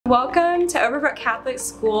Welcome to Overbrook Catholic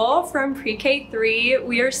School from Pre-K3.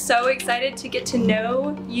 We are so excited to get to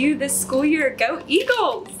know you this school year. Go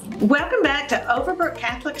Eagles! Welcome back to Overbrook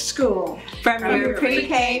Catholic School from your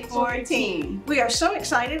Pre-K4 team. We are so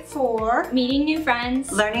excited for meeting new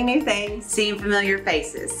friends, learning new things, seeing familiar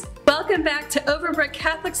faces. Welcome back to Overbrook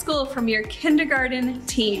Catholic School from your kindergarten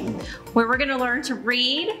team, where we're going to learn to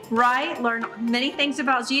read, write, learn many things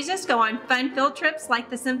about Jesus, go on fun field trips like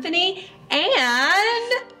the symphony,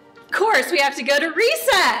 and of course we have to go to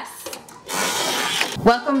recess.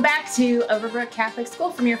 Welcome back to Overbrook Catholic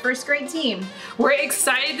School from your first grade team. We're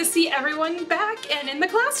excited to see everyone back and in the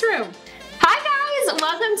classroom. Hi guys,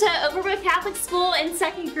 welcome to Overbrook Catholic School in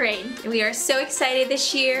second grade. We are so excited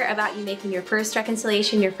this year about you making your first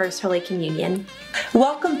reconciliation, your first Holy Communion.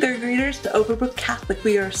 Welcome third graders to Overbrook Catholic.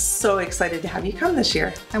 We are so excited to have you come this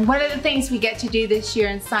year. And one of the things we get to do this year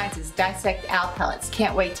in science is dissect owl pellets.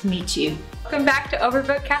 Can't wait to meet you. Welcome back to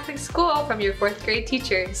Overbrook Catholic School from your fourth grade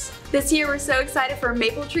teachers. This year we're so excited for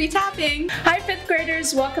maple tree tapping. Hi fifth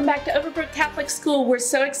graders, welcome back to Overbrook Catholic School. We're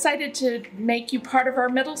so excited to make you part of our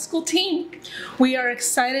middle school team. We are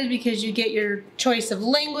excited because you get your choice of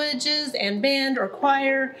languages and band or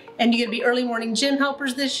choir, and you get to be early morning gym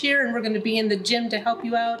helpers this year, and we're going to be in the gym to help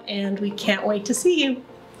you out, and we can't wait to see you.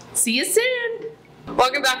 See you soon!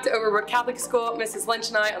 Welcome back to Overbrook Catholic School. Mrs. Lynch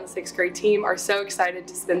and I on the sixth grade team are so excited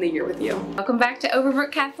to spend the year with you. Welcome back to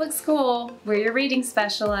Overbrook Catholic School. We're your reading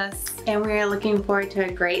specialists. And we are looking forward to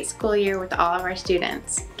a great school year with all of our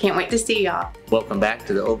students. Can't wait to see y'all. Welcome back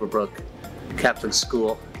to the Overbrook Catholic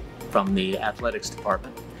School from the athletics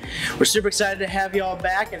department. We're super excited to have you all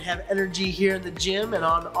back and have energy here in the gym and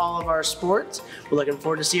on all of our sports. We're looking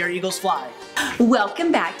forward to see our Eagles fly.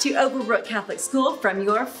 Welcome back to Overbrook Catholic School from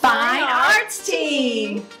your Fine Arts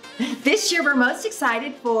team. This year we're most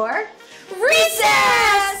excited for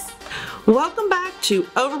recess! Welcome back to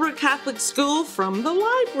Overbrook Catholic School from the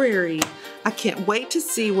library. I can't wait to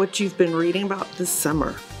see what you've been reading about this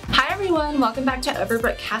summer. Hi everyone, welcome back to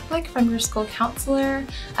Overbrook Catholic from your school counselor.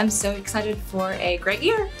 I'm so excited for a great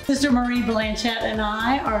year. Sister Marie Blanchette and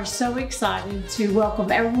I are so excited to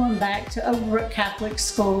welcome everyone back to Overbrook Catholic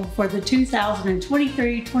School for the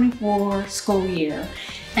 2023-24 school year.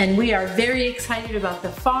 And we are very excited about the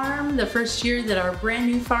farm, the first year that our brand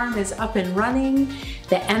new farm is up and running,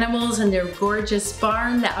 the animals in their gorgeous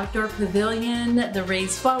barn, the outdoor pavilion, the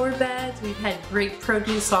raised flower beds. We've had great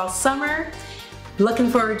produce all summer. Looking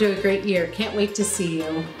forward to a great year. Can't wait to see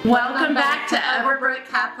you. Welcome back to Overbrook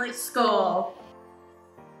Catholic School.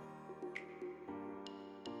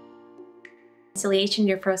 Reconciliation,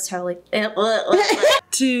 your first Holy...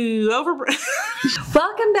 To Overbrook...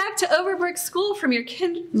 Welcome back to Overbrook School from your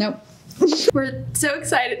Nope. We're so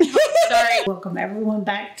excited. Sorry. Welcome everyone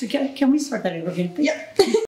back to... Can we start that over again? Yep.